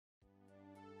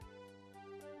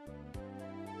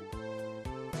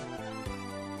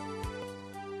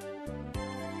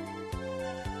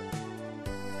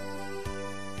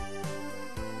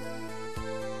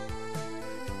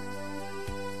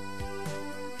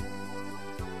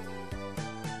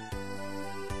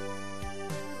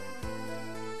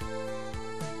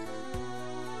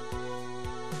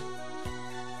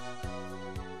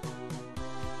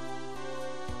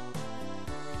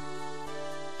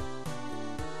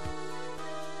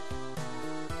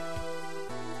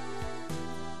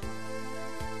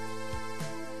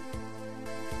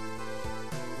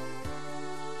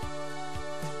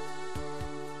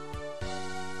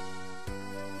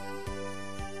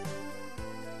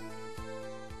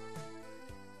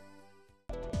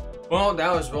Well,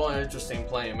 that was really interesting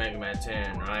playing Mega Man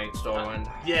 10, right, Starwind?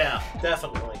 Yeah,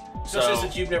 definitely. Especially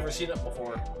since you've never seen it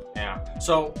before. Yeah.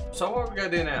 So what are we gonna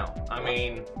do now? I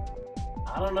mean,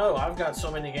 I don't know. I've got so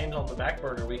many games on the back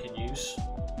burner we could use.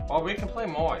 well, we can play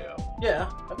Mario. Yeah,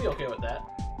 I'd be okay with that.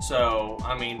 So,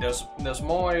 I mean, there's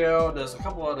Mario, there's a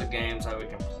couple other games that we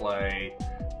can play.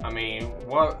 I mean,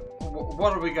 what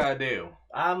do we gotta do?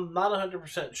 I'm not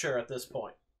 100% sure at this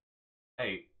point.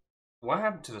 Hey, what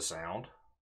happened to the sound?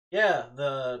 Yeah,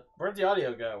 where'd the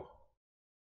audio go?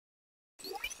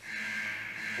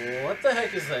 What the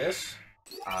heck is this?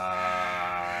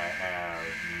 I have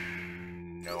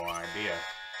no idea.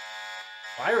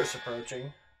 Virus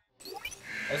approaching.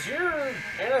 Has your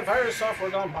antivirus software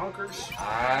gone bonkers?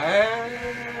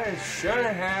 I should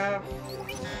have.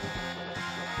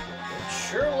 It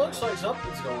sure looks like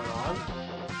something's going on.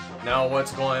 No,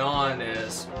 what's going on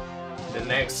is the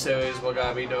next series we're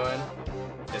gonna be doing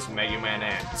is Mega Man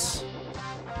X.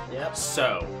 Yep.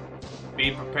 So,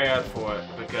 be prepared for it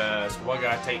because we're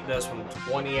gonna take this from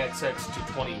 20XX to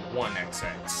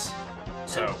 21XX.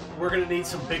 So, we're gonna need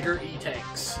some bigger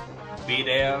E-tanks. be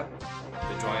there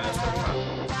to join us for the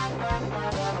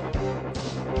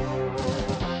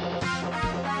fun.